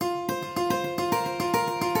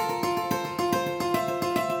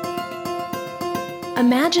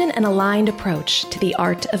Imagine an aligned approach to the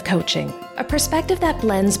art of coaching, a perspective that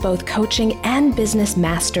blends both coaching and business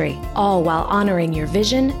mastery, all while honoring your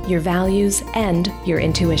vision, your values, and your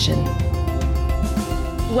intuition.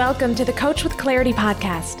 Welcome to the Coach with Clarity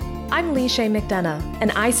podcast. I'm Leisha McDonough, an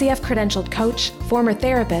ICF credentialed coach, former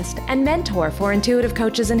therapist, and mentor for intuitive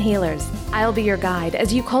coaches and healers. I'll be your guide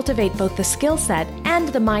as you cultivate both the skill set and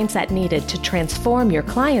the mindset needed to transform your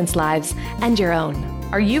clients' lives and your own.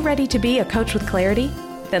 Are you ready to be a coach with clarity?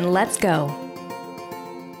 Then let's go.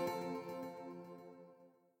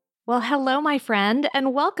 Well, hello, my friend,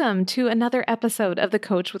 and welcome to another episode of the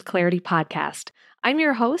Coach with Clarity podcast. I'm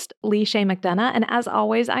your host, Leisha McDonough, and as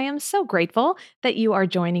always, I am so grateful that you are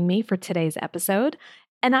joining me for today's episode.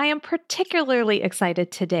 And I am particularly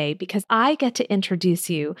excited today because I get to introduce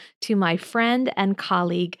you to my friend and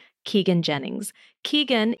colleague, Keegan Jennings.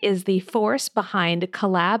 Keegan is the force behind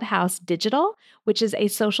Collab House Digital, which is a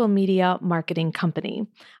social media marketing company.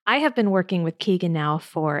 I have been working with Keegan now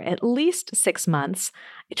for at least 6 months.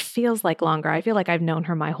 It feels like longer. I feel like I've known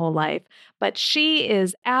her my whole life, but she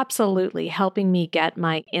is absolutely helping me get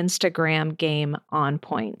my Instagram game on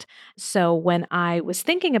point. So when I was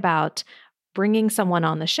thinking about bringing someone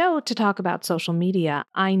on the show to talk about social media,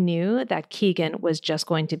 I knew that Keegan was just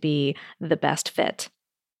going to be the best fit.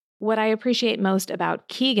 What I appreciate most about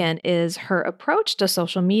Keegan is her approach to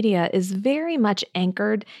social media is very much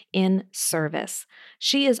anchored in service.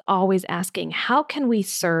 She is always asking, how can we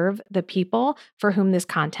serve the people for whom this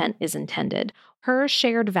content is intended? Her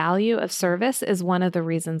shared value of service is one of the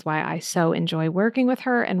reasons why I so enjoy working with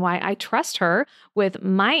her and why I trust her with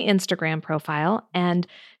my Instagram profile. And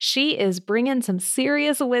she is bringing some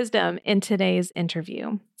serious wisdom in today's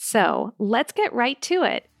interview. So let's get right to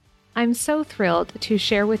it. I'm so thrilled to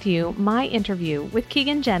share with you my interview with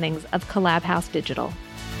Keegan Jennings of Collab House Digital.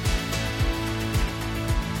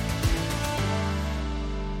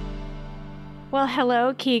 Well,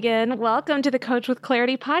 hello, Keegan. Welcome to the Coach with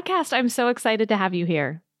Clarity podcast. I'm so excited to have you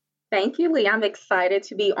here. Thank you, Lee. I'm excited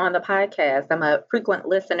to be on the podcast. I'm a frequent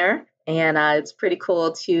listener, and it's pretty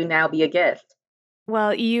cool to now be a guest.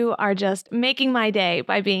 Well, you are just making my day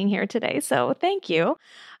by being here today, so thank you.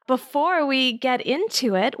 Before we get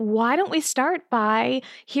into it, why don't we start by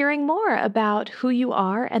hearing more about who you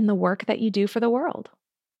are and the work that you do for the world?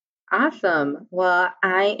 Awesome. Well,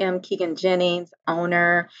 I am Keegan Jennings,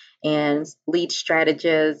 owner and lead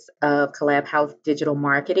strategist of Collab House Digital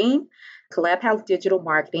Marketing. Collab House Digital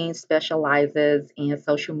Marketing specializes in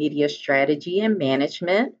social media strategy and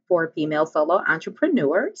management for female solo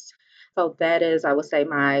entrepreneurs. So that is, I would say,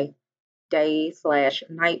 my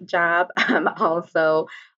day/night job. I'm also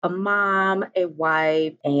a mom, a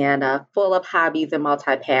wife, and full of hobbies and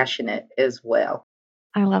multi-passionate as well.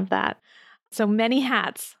 I love that. So many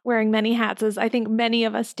hats, wearing many hats, as I think many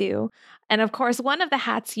of us do. And of course, one of the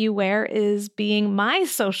hats you wear is being my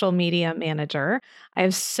social media manager. I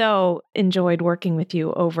have so enjoyed working with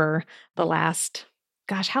you over the last,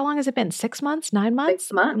 how long has it been? 6 months, 9 months?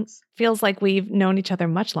 6 months. Feels like we've known each other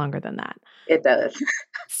much longer than that. It does.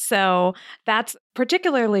 So that's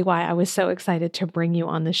particularly why I was so excited to bring you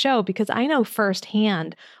on the show, because I know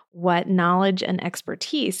firsthand what knowledge and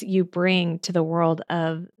expertise you bring to the world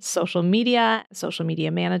of social media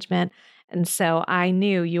management. And so I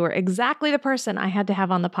knew you were exactly the person I had to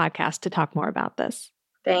have on the podcast to talk more about this.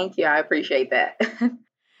 Thank you. I appreciate that.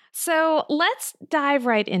 So let's dive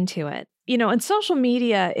right into it. And social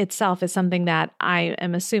media itself is something that I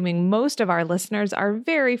am assuming most of our listeners are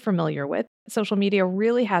very familiar with. Social media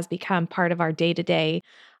really has become part of our day-to-day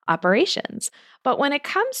operations. But when it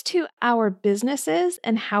comes to our businesses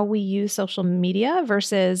and how we use social media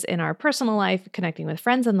versus in our personal life, connecting with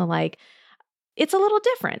friends and the like, it's a little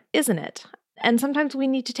different, isn't it? And sometimes we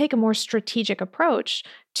need to take a more strategic approach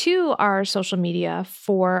to our social media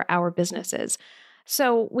for our businesses.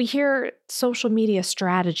 So we hear social media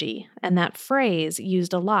strategy and that phrase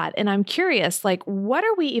used a lot. And I'm curious, what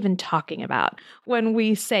are we even talking about when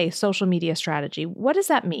we say social media strategy? What does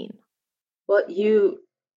that mean? Well, you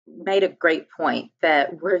made a great point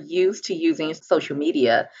that we're used to using social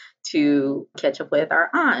media to catch up with our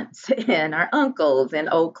aunts and our uncles and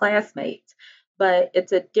old classmates. But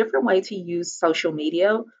it's a different way to use social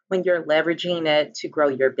media when you're leveraging it to grow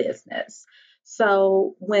your business.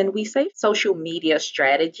 So when we say social media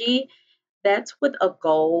strategy, that's with a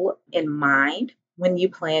goal in mind when you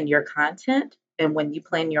plan your content and when you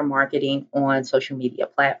plan your marketing on social media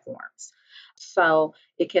platforms. So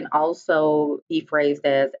it can also be phrased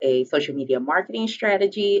as a social media marketing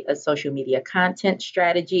strategy, a social media content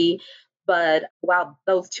strategy. But while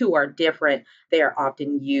those two are different, they are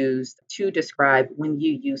often used to describe when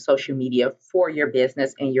you use social media for your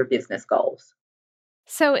business and your business goals.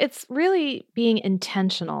 So it's really being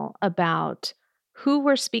intentional about who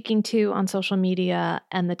we're speaking to on social media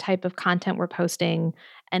and the type of content we're posting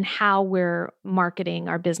and how we're marketing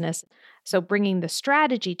our business. So bringing the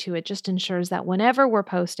strategy to it just ensures that whenever we're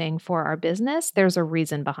posting for our business, there's a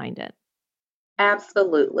reason behind it.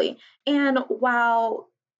 Absolutely. And while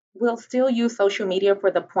we'll still use social media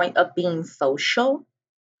for the point of being social,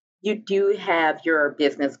 you do have your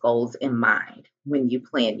business goals in mind when you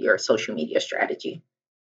plan your social media strategy.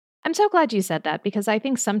 I'm so glad you said that because I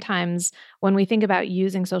think sometimes when we think about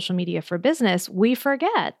using social media for business, we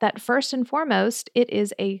forget that first and foremost, it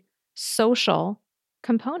is a social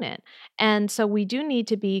component. And so we do need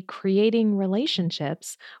to be creating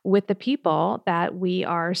relationships with the people that we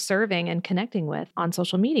are serving and connecting with on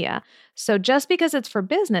social media. So just because it's for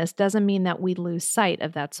business doesn't mean that we lose sight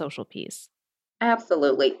of that social piece.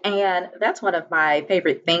 Absolutely. And that's one of my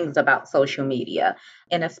favorite things about social media,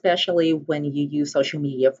 and especially when you use social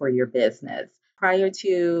media for your business. Prior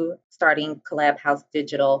to starting Collab House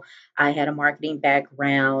Digital, I had a marketing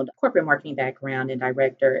background, corporate marketing background, and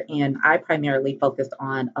director, and I primarily focused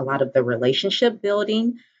on a lot of the relationship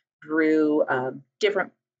building through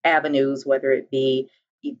different avenues, whether it be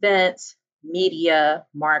events, media,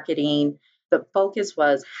 marketing. The focus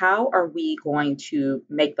was, how are we going to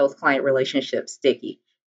make those client relationships sticky?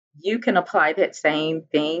 You can apply that same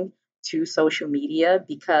thing to social media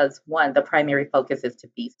because, one, the primary focus is to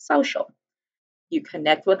be social. You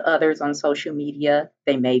connect with others on social media.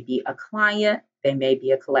 They may be a client, they may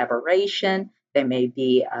be a collaboration, they may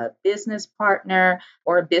be a business partner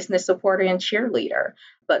or a business supporter and cheerleader.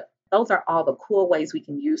 But those are all the cool ways we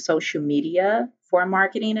can use social media for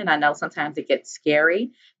marketing. And I know sometimes it gets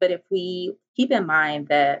scary, but if we keep in mind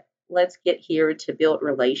that let's get here to build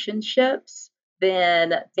relationships,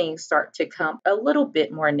 then things start to come a little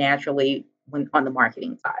bit more naturally when on the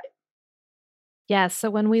marketing side. Yes. So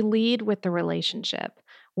when we lead with the relationship,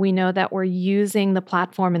 we know that we're using the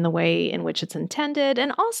platform in the way in which it's intended.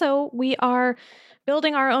 And also, we are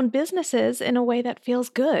building our own businesses in a way that feels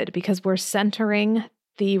good because we're centering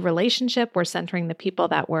the relationship, we're centering the people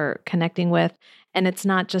that we're connecting with. And it's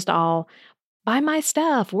not just all buy my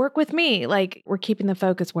stuff, work with me. Like we're keeping the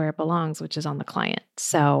focus where it belongs, which is on the client.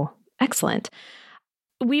 So excellent.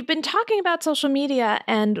 We've been talking about social media,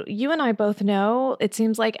 and you and I both know it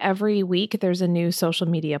seems like every week there's a new social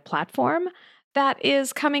media platform that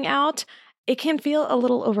is coming out. It can feel a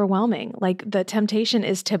little overwhelming. Like the temptation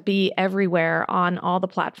is to be everywhere on all the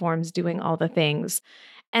platforms doing all the things.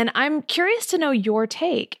 And I'm curious to know your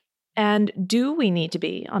take. And do we need to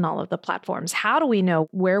be on all of the platforms? How do we know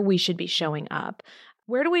where we should be showing up?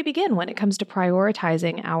 Where do we begin when it comes to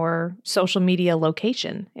prioritizing our social media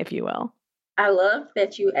location, if you will? I love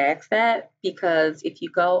that you asked that because if you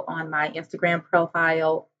go on my Instagram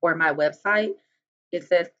profile or my website, it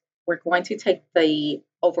says we're going to take the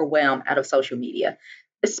overwhelm out of social media,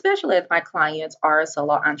 especially if my clients are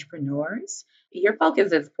solo entrepreneurs. Your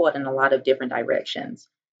focus is pulled in a lot of different directions.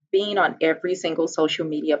 Being on every single social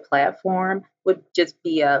media platform would just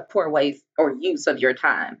be a poor waste or use of your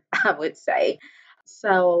time, I would say.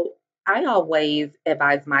 So I always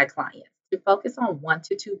advise my clients to focus on 1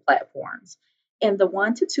 to 2 platforms. And the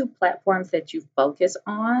 1 to 2 platforms that you focus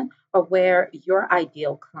on are where your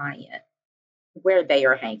ideal client, where they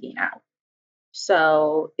are hanging out.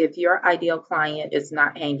 So if your ideal client is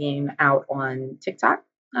not hanging out on TikTok,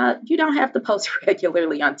 you don't have to post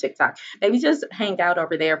regularly on TikTok. Maybe just hang out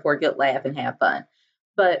over there for a good laugh and have fun.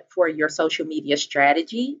 But for your social media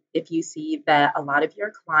strategy, if you see that a lot of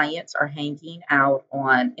your clients are hanging out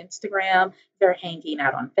on Instagram, they're hanging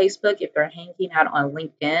out on Facebook, if they're hanging out on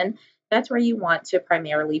LinkedIn, that's where you want to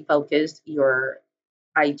primarily focus your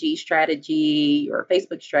IG strategy, your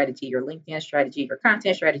Facebook strategy, your LinkedIn strategy, your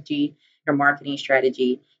content strategy, your marketing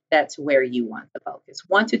strategy. That's where you want to focus.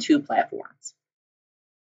 1 to 2 platforms.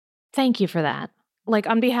 Thank you for that. Like,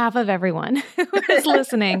 on behalf of everyone who is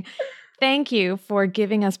listening, thank you for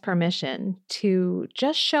giving us permission to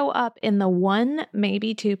just show up in the one,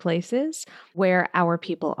 maybe two places where our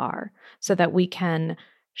people are so that we can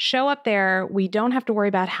show up there. We don't have to worry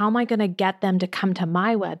about how am I going to get them to come to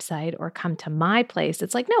my website or come to my place.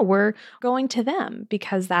 It's like, no, we're going to them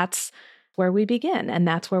because that's where we begin and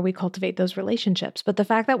that's where we cultivate those relationships. But the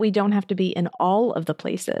fact that we don't have to be in all of the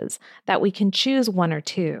places, that we can choose one or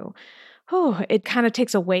two, oh, it kind of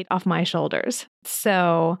takes a weight off my shoulders.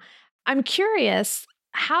 So I'm curious,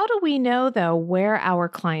 how do we know though where our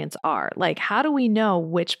clients are? Like, how do we know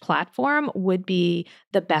which platform would be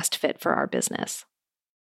the best fit for our business?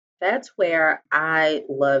 That's where I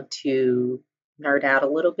love to nerd out a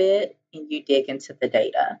little bit and you dig into the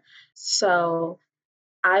data. So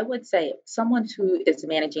I would say someone who is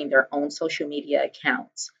managing their own social media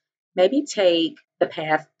accounts, maybe take the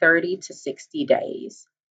past 30 to 60 days.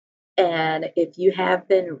 And if you have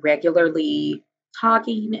been regularly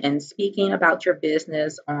talking and speaking about your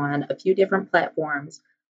business on a few different platforms,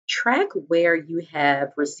 track where you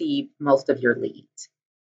have received most of your leads.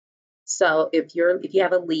 So if you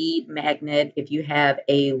have a lead magnet, if you have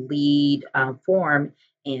a lead form,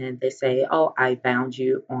 and they say, "Oh, I found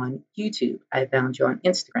you on YouTube, I found you on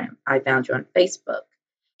Instagram, I found you on Facebook,"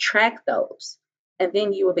 track those, and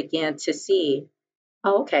then you will begin to see,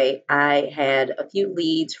 oh, okay, I had a few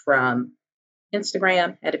leads from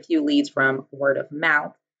Instagram, had a few leads from word of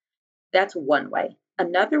mouth. That's one way.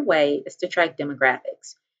 Another way is to track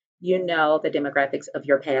demographics. You know the demographics of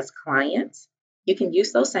your past clients. You can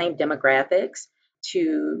use those same demographics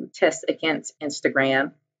to test against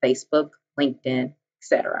Instagram, Facebook, LinkedIn,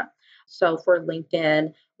 etc. So for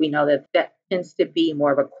LinkedIn, we know that that tends to be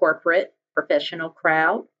more of a corporate professional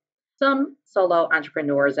crowd, some solo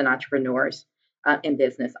entrepreneurs and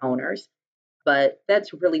business owners, but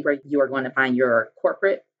that's really where you are going to find your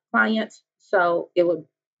corporate clients. So it would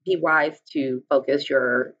be wise to focus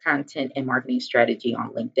your content and marketing strategy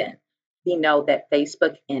on LinkedIn. We know that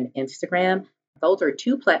Facebook and Instagram, those are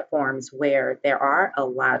two platforms where there are a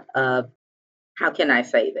lot of, how can I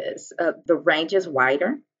say this? The range is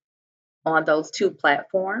wider on those two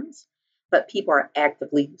platforms, but people are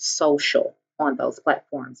actively social on those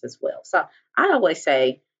platforms as well. So I always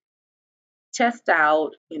say, test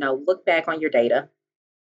out, look back on your data,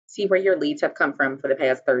 see where your leads have come from for the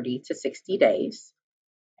past 30 to 60 days.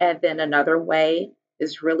 And then another way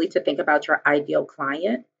is really to think about your ideal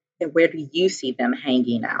client and where do you see them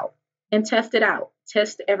hanging out, and test it out.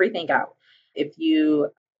 Test everything out. If you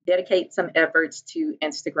dedicate some efforts to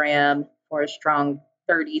Instagram for a strong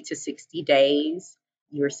 30 to 60 days,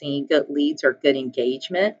 you're seeing good leads or good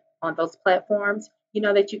engagement on those platforms, you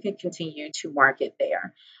know that you can continue to market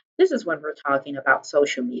there. This is when we're talking about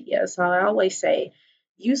social media. So I always say,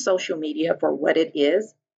 use social media for what it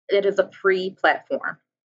is. It is a free platform.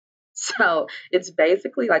 So it's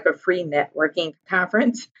basically like a free networking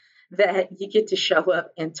conference that you get to show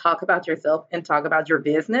up and talk about yourself and talk about your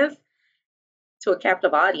business to a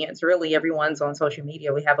captive audience. Really, everyone's on social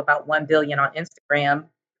media. We have about 1 billion on Instagram,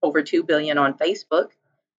 over 2 billion on Facebook,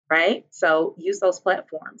 right? So use those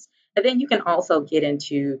platforms. And then you can also get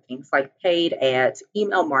into things like paid ads,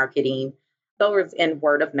 email marketing, those and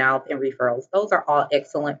word of mouth and referrals. Those are all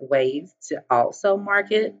excellent ways to also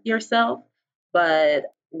market yourself. But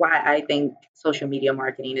why I think social media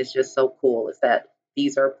marketing is just so cool is that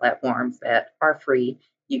these are platforms that are free.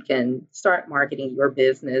 You can start marketing your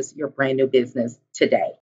business, your brand new business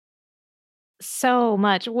today. So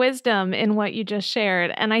much wisdom in what you just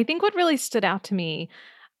shared. And I think what really stood out to me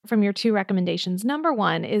from your two recommendations, number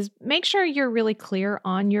one is make sure you're really clear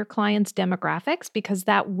on your client's demographics because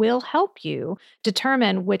that will help you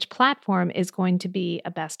determine which platform is going to be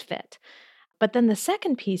a best fit. But then the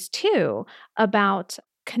second piece, too, about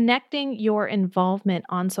connecting your involvement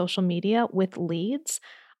on social media with leads,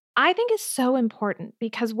 I think is so important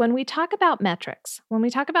because when we talk about metrics, when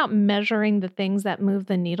we talk about measuring the things that move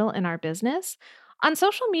the needle in our business, on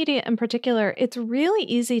social media in particular, it's really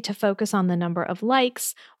easy to focus on the number of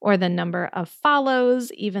likes or the number of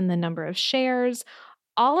follows, even the number of shares.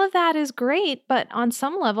 All of that is great, but on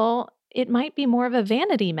some level, it might be more of a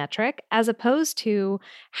vanity metric as opposed to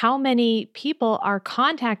how many people are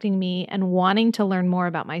contacting me and wanting to learn more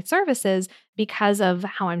about my services because of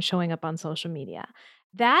how I'm showing up on social media.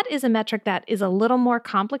 That is a metric that is a little more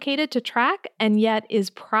complicated to track and yet is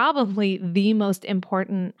probably the most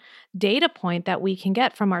important data point that we can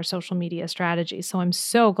get from our social media strategy. So I'm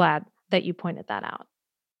so glad that you pointed that out.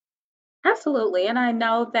 Absolutely. And I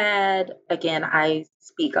know that, again, I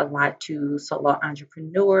speak a lot to solo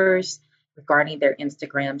entrepreneurs regarding their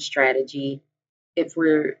Instagram strategy. If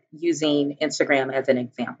we're using Instagram as an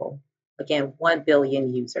example, again, 1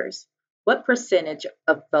 billion users. What percentage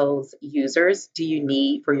of those users do you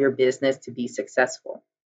need for your business to be successful?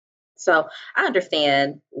 So I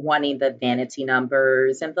understand wanting the vanity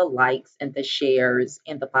numbers and the likes and the shares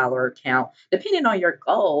and the follower count. Depending on your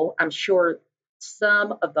goal, I'm sure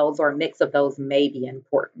some of those or a mix of those may be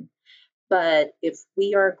important. But if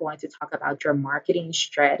we are going to talk about your marketing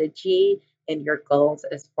strategy and your goals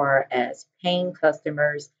as far as paying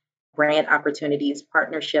customers, brand opportunities,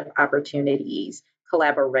 partnership opportunities,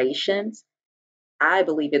 collaborations, I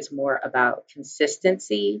believe it's more about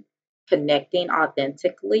consistency, connecting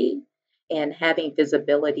authentically, and having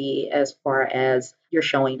visibility as far as you're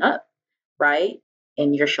showing up, right?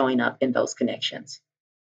 And you're showing up in those connections.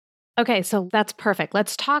 Okay, so that's perfect.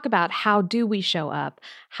 Let's talk about how do we show up?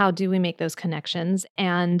 How do we make those connections?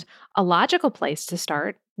 And a logical place to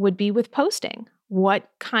start would be with posting. What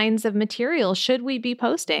kinds of material should we be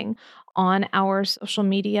posting on our social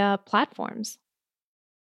media platforms?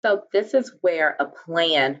 So this is where a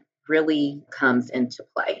plan really comes into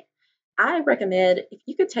play. I recommend if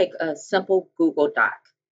you could take a simple Google Doc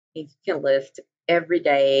and you can list every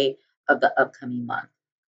day of the upcoming month.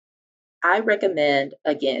 I recommend,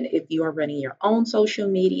 again, if you are running your own social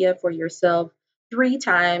media for yourself, 3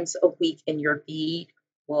 times a week in your feed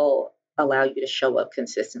will allow you to show up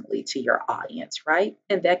consistently to your audience, right?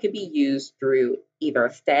 And that could be used through either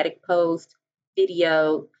a static post,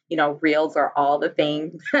 video, reels are all the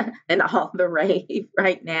things and all the rave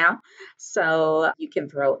right now. So you can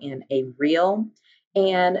throw in a reel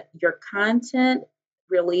and your content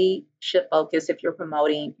really should focus if you're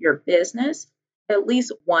promoting your business at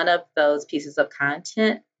least one of those pieces of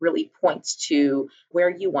content really points to where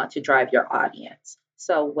you want to drive your audience.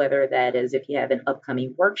 So, whether that is if you have an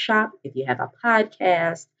upcoming workshop, if you have a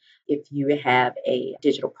podcast, if you have a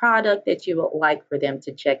digital product that you would like for them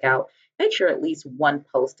to check out, make sure at least one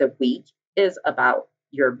post a week is about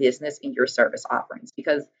your business and your service offerings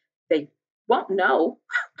because they won't know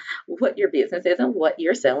what your business is and what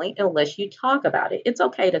you're selling unless you talk about it. It's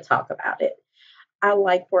okay to talk about it. I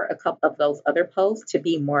like for a couple of those other posts to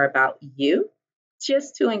be more about you,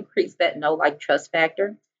 just to increase that know, like, trust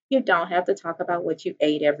factor. You don't have to talk about what you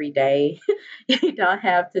ate every day. You don't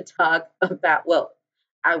have to talk about, well,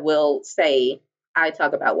 I will say I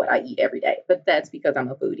talk about what I eat every day, but that's because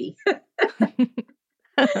I'm a foodie.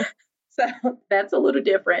 So that's a little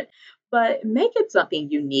different, but make it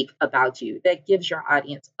something unique about you that gives your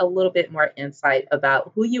audience a little bit more insight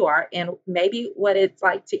about who you are and maybe what it's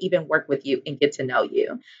like to even work with you and get to know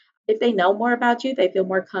you. If they know more about you, they feel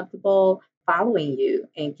more comfortable following you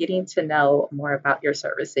and getting to know more about your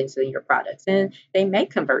services and your products. And they may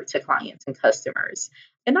convert to clients and customers.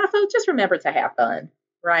 And also just remember to have fun,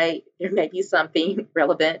 right? There may be something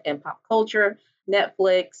relevant in pop culture,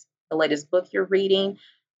 Netflix, the latest book you're reading.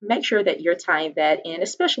 Make sure that you're tying that in,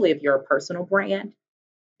 especially if you're a personal brand.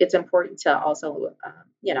 It's important to also,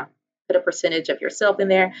 put a percentage of yourself in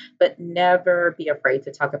there, but never be afraid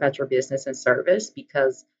to talk about your business and service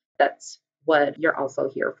because that's what you're also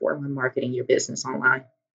here for when marketing your business online.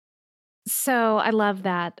 So I love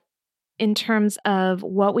that. In terms of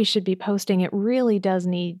what we should be posting, it really does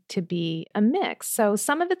need to be a mix. So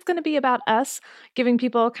some of it's going to be about us giving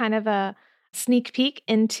people kind of a sneak peek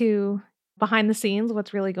into behind the scenes,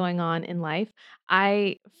 what's really going on in life.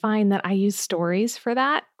 I find that I use stories for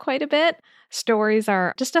that quite a bit. Stories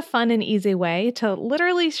are just a fun and easy way to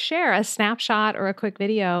literally share a snapshot or a quick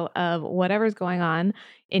video of whatever's going on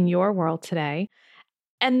in your world today.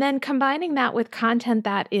 And then combining that with content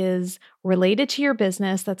that is related to your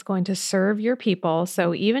business that's going to serve your people.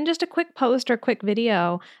 So even just a quick post or quick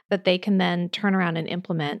video that they can then turn around and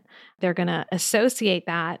implement, they're going to associate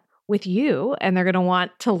that with you and they're going to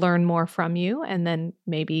want to learn more from you and then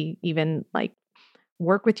maybe even like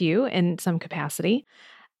work with you in some capacity.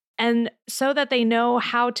 And so that they know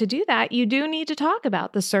how to do that, you do need to talk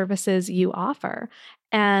about the services you offer.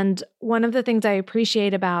 And one of the things I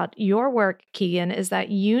appreciate about your work, Keegan, is that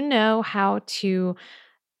you know how to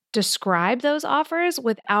describe those offers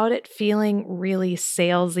without it feeling really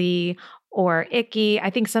salesy or icky. I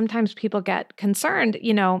think sometimes people get concerned,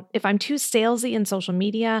 if I'm too salesy in social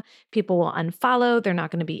media, people will unfollow, they're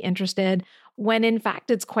not going to be interested, when in fact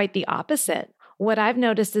it's quite the opposite. What I've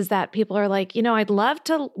noticed is that people are like, I'd love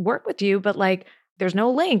to work with you, but like, there's no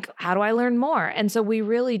link. How do I learn more? And so we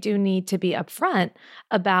really do need to be upfront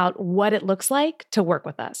about what it looks like to work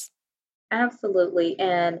with us. Absolutely.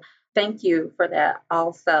 And thank you for that.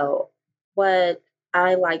 Also, what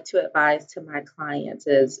I like to advise to my clients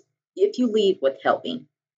is if you lead with helping.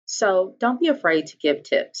 So don't be afraid to give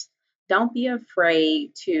tips. Don't be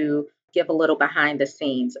afraid to give a little behind the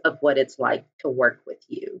scenes of what it's like to work with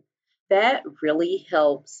you. That really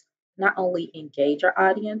helps not only engage our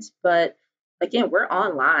audience, but again, we're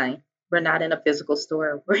online. We're not in a physical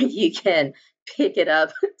store where you can pick it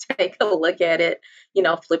up, take a look at it,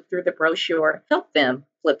 flip through the brochure, help them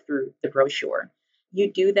flip through the brochure. You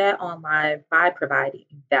do that online by providing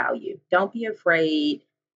value. Don't be afraid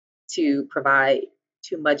to provide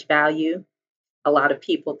too much value. A lot of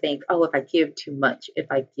people think, oh, if I give too much,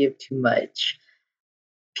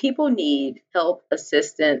 people need help,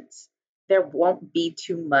 assistance. There won't be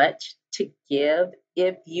too much to give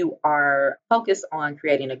if you are focused on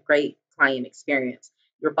creating a great client experience.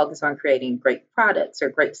 You're focused on creating great products or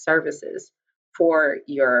great services for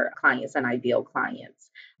your clients and ideal clients.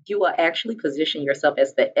 you will actually position yourself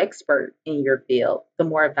as the expert in your field, the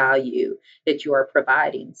more value that you are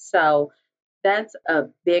providing. So that's a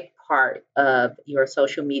big part of your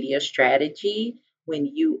social media strategy when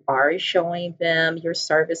you are showing them your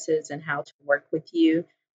services and how to work with you.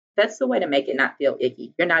 That's the way to make it not feel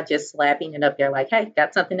icky. You're not just slapping it up there like, hey,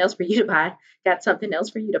 got something else for you to buy, got something else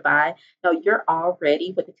for you to buy. No, you're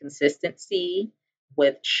already with the consistency,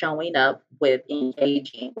 with showing up, with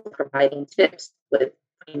engaging, with providing tips, with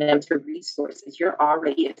putting them to resources. You're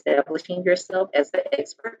already establishing yourself as the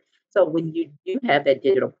expert. So when you do have that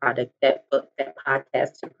digital product, that book, that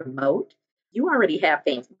podcast to promote, you already have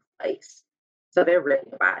things in place. So they're ready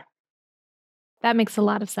to buy. That makes a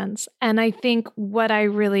lot of sense. And I think what I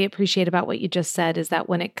really appreciate about what you just said is that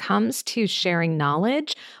when it comes to sharing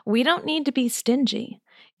knowledge, we don't need to be stingy.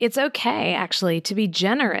 It's okay, actually, to be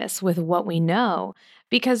generous with what we know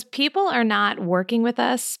because people are not working with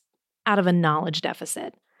us out of a knowledge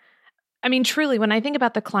deficit. I mean, truly, when I think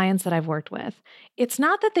about the clients that I've worked with, it's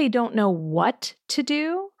not that they don't know what to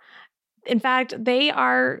do. In fact, they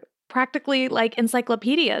are practically like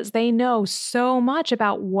encyclopedias. They know so much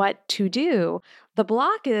about what to do. The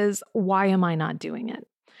block is, why am I not doing it?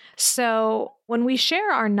 So, when we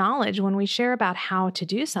share our knowledge, when we share about how to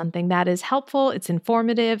do something that is helpful, it's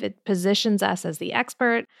informative, it positions us as the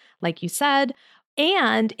expert, like you said,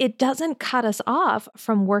 and it doesn't cut us off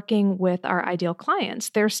from working with our ideal clients.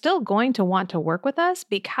 They're still going to want to work with us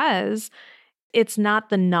because it's not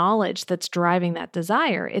the knowledge that's driving that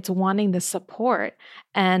desire. It's wanting the support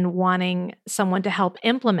and wanting someone to help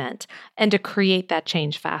implement and to create that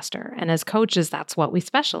change faster. And as coaches, that's what we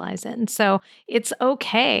specialize in. So it's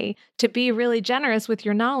okay to be really generous with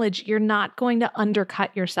your knowledge. You're not going to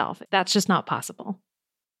undercut yourself. That's just not possible.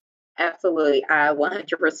 Absolutely. I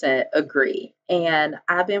 100% agree. And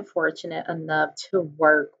I've been fortunate enough to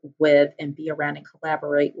work with and be around and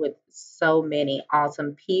collaborate with so many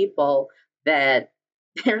awesome people that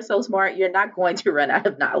they're so smart, you're not going to run out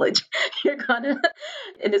of knowledge. You're going to,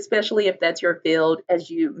 and especially if that's your field, as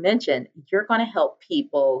you mentioned, you're going to help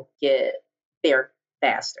people get there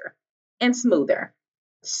faster and smoother.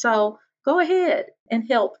 So go ahead and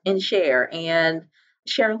help and share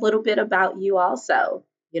a little bit about you also,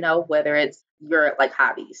 whether it's your like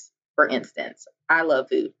hobbies, for instance. I love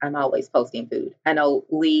food. I'm always posting food. I know,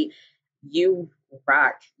 Lee, you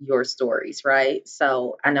rock your stories, right?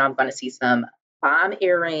 So I know I'm going to see some bomb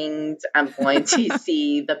earrings. I'm going to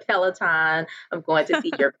see the Peloton. I'm going to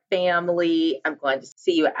see your family. I'm going to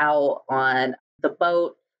see you out on the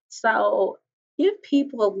boat. So give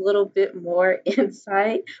people a little bit more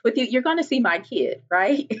insight with you. You're going to see my kid,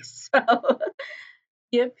 right? So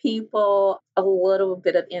give people a little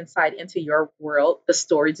bit of insight into your world. The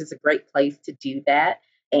stories is a great place to do that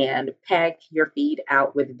and pack your feed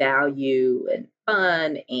out with value and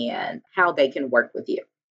fun and how they can work with you.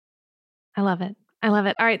 I love it. I love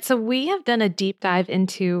it. All right. So we have done a deep dive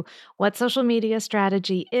into what social media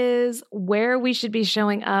strategy is, where we should be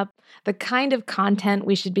showing up, the kind of content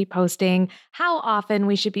we should be posting, how often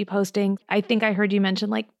we should be posting. I think I heard you mention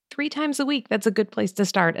like 3 times a week. That's a good place to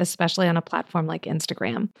start, especially on a platform like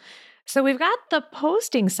Instagram. So we've got the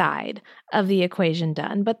posting side of the equation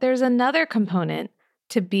done, but there's another component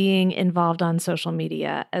to being involved on social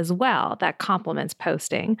media as well that complements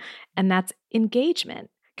posting, and that's engagement.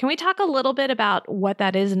 Can we talk a little bit about what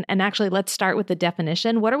that is? And actually, let's start with the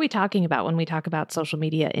definition. What are we talking about when we talk about social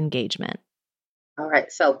media engagement? All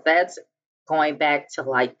right. So that's going back to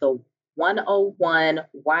like the 101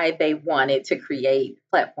 why they wanted to create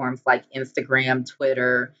platforms like Instagram,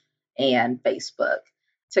 Twitter, and Facebook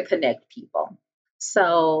to connect people.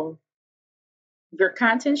 So your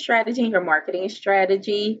content strategy, your marketing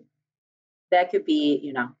strategy, that could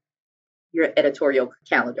be, your editorial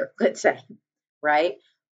calendar, let's say, right?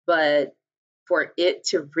 But for it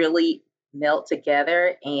to really melt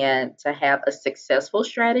together and to have a successful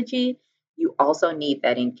strategy, you also need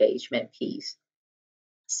that engagement piece.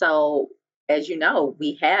 So, as you know,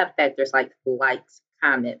 we have factors like likes,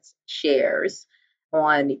 comments, shares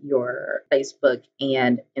on your Facebook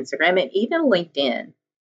and Instagram and even LinkedIn.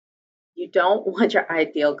 You don't want your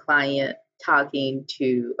ideal client talking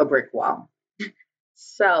to a brick wall.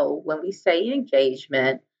 So, when we say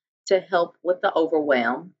engagement to help with the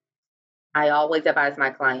overwhelm, I always advise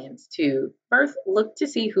my clients to first look to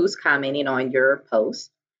see who's commenting on your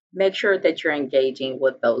post. Make sure that you're engaging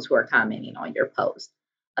with those who are commenting on your post.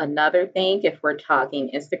 Another thing, if we're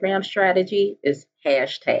talking Instagram strategy, is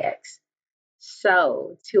hashtags.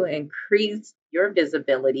 So, to increase your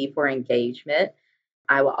visibility for engagement,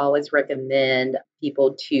 I will always recommend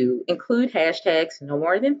people to include hashtags no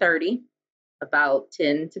more than 30, about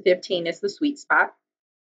 10 to 15 is the sweet spot.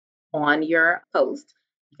 on your post.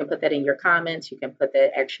 You can put that in your comments. You can put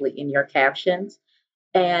that actually in your captions.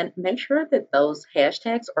 And make sure that those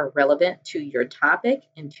hashtags are relevant to your topic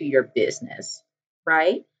and to your business,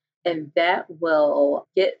 right? And that will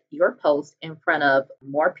get your post in front of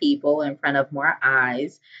more people, in front of more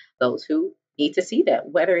eyes, those who need to see that,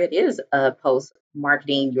 whether it is a post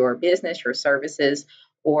marketing your business, your services,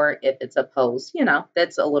 or if it's a post,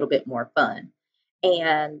 that's a little bit more fun.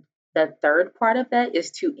 And the third part of that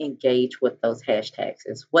is to engage with those hashtags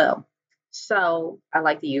as well. So I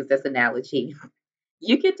like to use this analogy.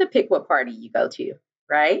 You get to pick what party you go to,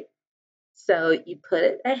 right? So you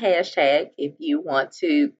put a hashtag if you want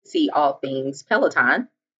to see all things Peloton.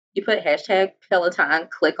 You put hashtag Peloton,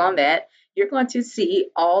 click on that. You're going to see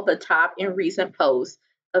all the top and recent posts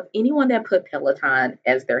of anyone that put Peloton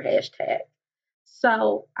as their hashtag.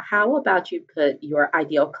 So, how about you put your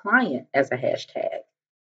ideal client as a hashtag?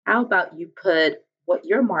 How about you put what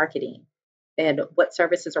you're marketing and what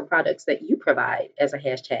services or products that you provide as a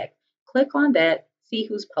hashtag? Click on that, see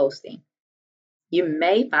who's posting. You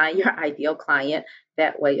may find your ideal client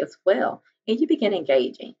that way as well. And you begin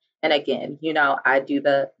engaging. And again, I do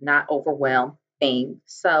the not overwhelm thing.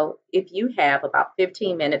 So if you have about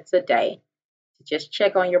 15 minutes a day to just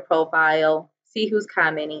check on your profile, see who's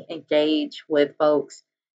commenting, engage with folks,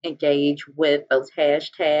 engage with those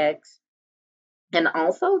hashtags, and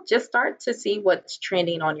also just start to see what's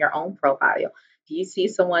trending on your own profile. Do you see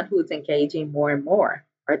someone who's engaging more and more?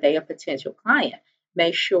 Are they a potential client?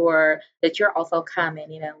 Make sure that you're also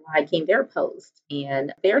commenting and liking their posts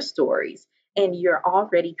and their stories. And you're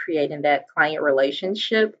already creating that client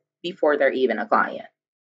relationship before they're even a client.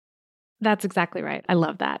 That's exactly right. I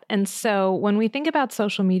love that. And so when we think about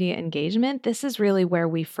social media engagement, this is really where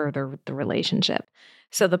we further the relationship.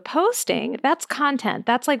 So the posting, that's content.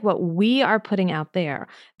 That's like what we are putting out there.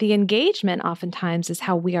 The engagement oftentimes is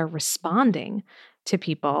how we are responding to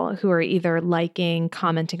people who are either liking,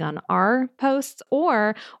 commenting on our posts,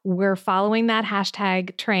 or we're following that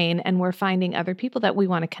hashtag train and we're finding other people that we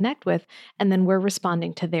want to connect with, and then we're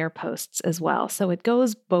responding to their posts as well. So it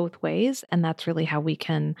goes both ways, and that's really how we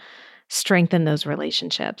can strengthen those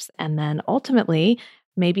relationships. And then ultimately,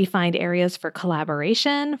 maybe find areas for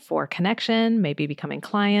collaboration, for connection, maybe becoming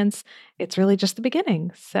clients. It's really just the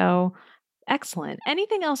beginning. So excellent.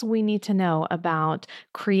 Anything else we need to know about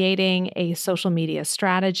creating a social media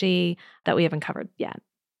strategy that we haven't covered yet?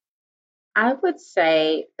 I would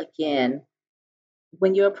say, again,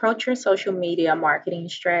 when you approach your social media marketing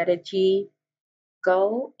strategy,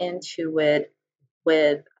 go into it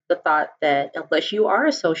with the thought that unless you are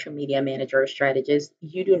a social media manager or strategist,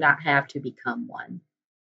 you do not have to become one.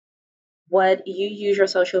 What you use your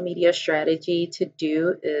social media strategy to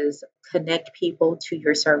do is connect people to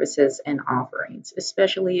your services and offerings,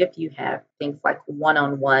 especially if you have things like one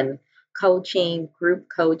on one coaching, group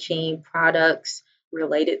coaching, products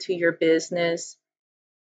related to your business.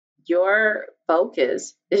 Your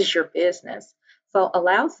focus is your business. So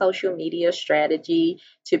allow social media strategy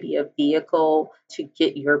to be a vehicle to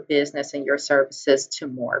get your business and your services to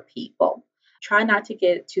more people. Try not to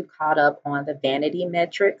get too caught up on the vanity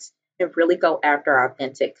metrics and really go after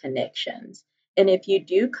authentic connections. And if you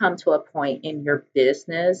do come to a point in your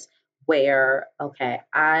business where, okay,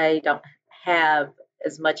 I don't have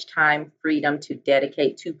as much time freedom to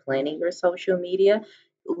dedicate to planning your social media,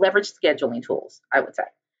 leverage scheduling tools, I would say.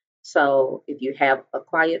 So if you have a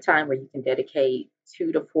quiet time where you can dedicate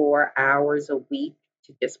 2 to 4 hours a week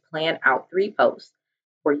to just plan out 3 posts,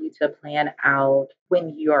 for you to plan out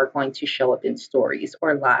when you are going to show up in stories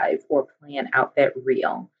or live, or plan out that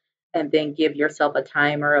reel, and then give yourself a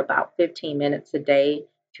timer about 15 minutes a day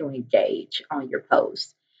to engage on your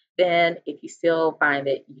posts. Then if you still find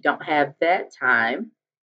that you don't have that time,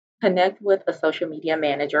 connect with a social media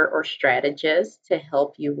manager or strategist to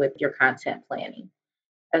help you with your content planning.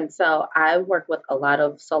 And so I work with a lot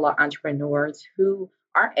of solo entrepreneurs who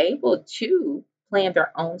are able to plan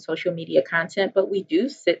their own social media content, but we do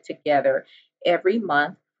sit together every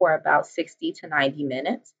month for about 60 to 90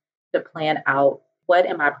 minutes to plan out, what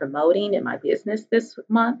am I promoting in my business this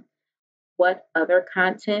month? What other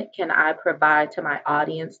content can I provide to my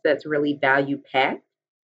audience that's really value packed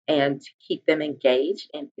and to keep them engaged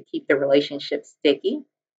and to keep the relationship sticky?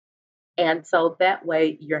 And so that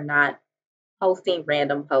way you're not posting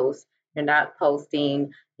random posts. You're not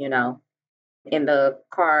posting, in the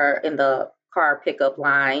car pickup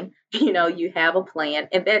line. You have a plan,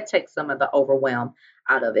 and that takes some of the overwhelm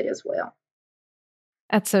out of it as well.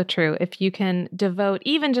 That's so true. If you can devote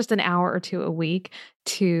even just an hour or two a week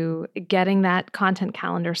to getting that content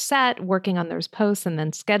calendar set, working on those posts, and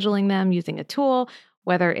then scheduling them using a tool,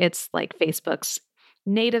 whether it's like Facebook's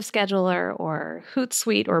Native Scheduler or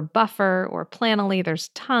Hootsuite or Buffer or Planoly. There's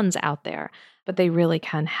tons out there, but they really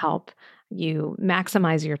can help you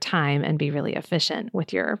maximize your time and be really efficient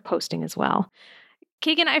with your posting as well.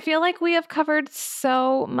 Keegan, I feel like we have covered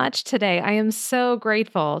so much today. I am so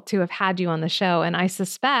grateful to have had you on the show, and I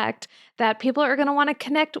suspect that people are going to want to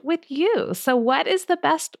connect with you. So what is the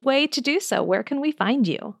best way to do so? Where can we find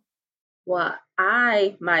you? Well,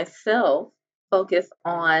 I myself focus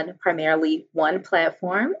on primarily one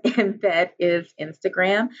platform, and that is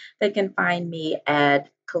Instagram. They can find me at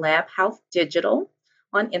Collab House Digital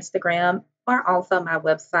on Instagram, or also my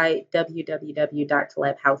website,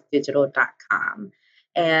 www.collabhousedigital.com.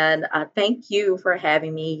 And thank you for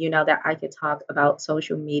having me. You know that I could talk about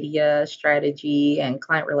social media strategy and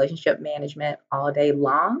client relationship management all day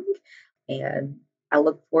long. And I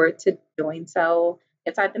look forward to doing so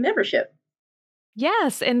inside the membership.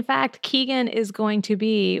 Yes, in fact, Keegan is going to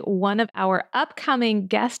be one of our upcoming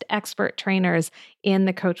guest expert trainers in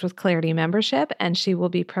the Coach with Clarity membership, and she will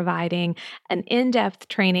be providing an in-depth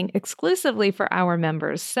training exclusively for our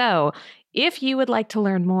members. So if you would like to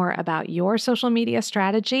learn more about your social media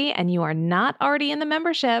strategy and you are not already in the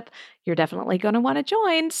membership, you're definitely going to want to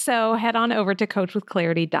join. So head on over to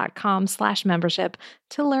coachwithclarity.com/membership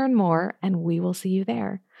to learn more, and we will see you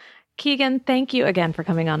there. Keegan, thank you again for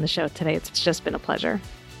coming on the show today. It's just been a pleasure.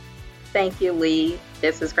 Thank you, Lee.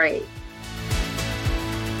 This is great.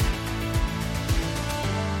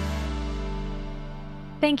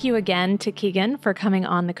 Thank you again to Keegan for coming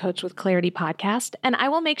on the Coach with Clarity podcast. And I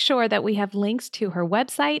will make sure that we have links to her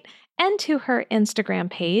website and to her Instagram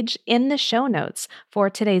page in the show notes for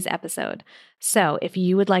today's episode. So if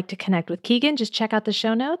you would like to connect with Keegan, just check out the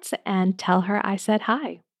show notes and tell her I said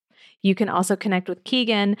hi. You can also connect with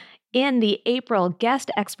Keegan in the April guest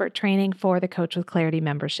expert training for the Coach with Clarity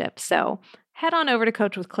membership. So head on over to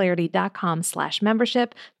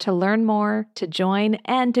coachwithclarity.com/membership to learn more, to join,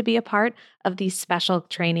 and to be a part of the special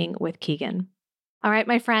training with Keegan. All right,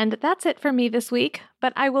 my friend, that's it for me this week,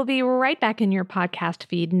 but I will be right back in your podcast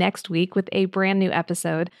feed next week with a brand new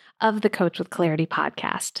episode of the Coach with Clarity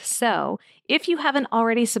podcast. So if you haven't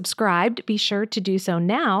already subscribed, be sure to do so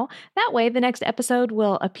now. That way, the next episode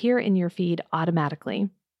will appear in your feed automatically.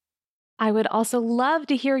 I would also love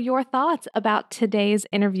to hear your thoughts about today's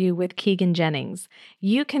interview with Keegan Jennings.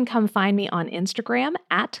 You can come find me on Instagram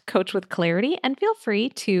at Coach with Clarity and feel free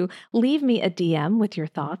to leave me a DM with your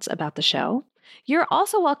thoughts about the show. You're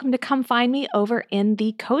also welcome to come find me over in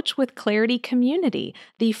the Coach with Clarity community,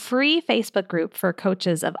 the free Facebook group for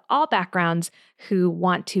coaches of all backgrounds who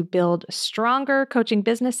want to build stronger coaching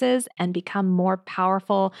businesses and become more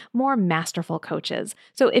powerful, more masterful coaches.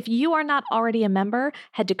 So if you are not already a member,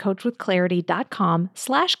 head to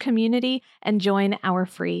coachwithclarity.com/community and join our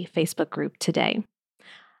free Facebook group today.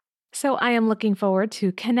 So I am looking forward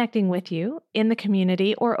to connecting with you in the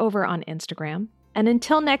community or over on Instagram. And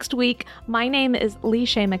until next week, my name is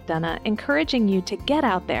Leisha McDonough, encouraging you to get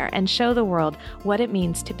out there and show the world what it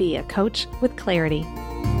means to be a coach with clarity.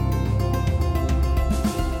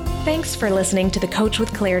 Thanks for listening to the Coach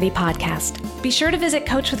with Clarity podcast. Be sure to visit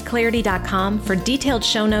coachwithclarity.com for detailed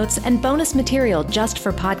show notes and bonus material just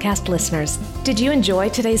for podcast listeners. Did you enjoy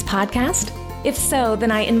today's podcast? If so,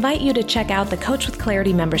 then I invite you to check out the Coach with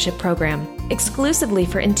Clarity membership program, exclusively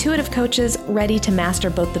for intuitive coaches ready to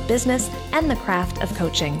master both the business and the craft of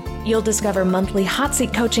coaching. You'll discover monthly hot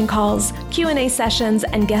seat coaching calls, Q&A sessions,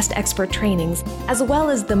 and guest expert trainings, as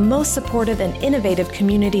well as the most supportive and innovative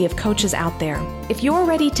community of coaches out there. If you're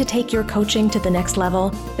ready to take your coaching to the next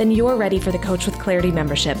level, then you're ready for the Coach with Clarity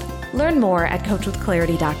membership. Learn more at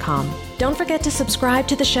coachwithclarity.com. Don't forget to subscribe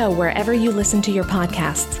to the show wherever you listen to your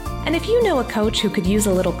podcasts. And if you know a coach who could use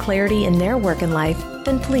a little clarity in their work and life,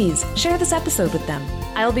 then please share this episode with them.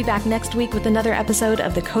 I'll be back next week with another episode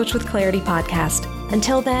of the Coach with Clarity podcast.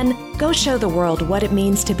 Until then, go show the world what it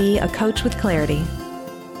means to be a coach with clarity.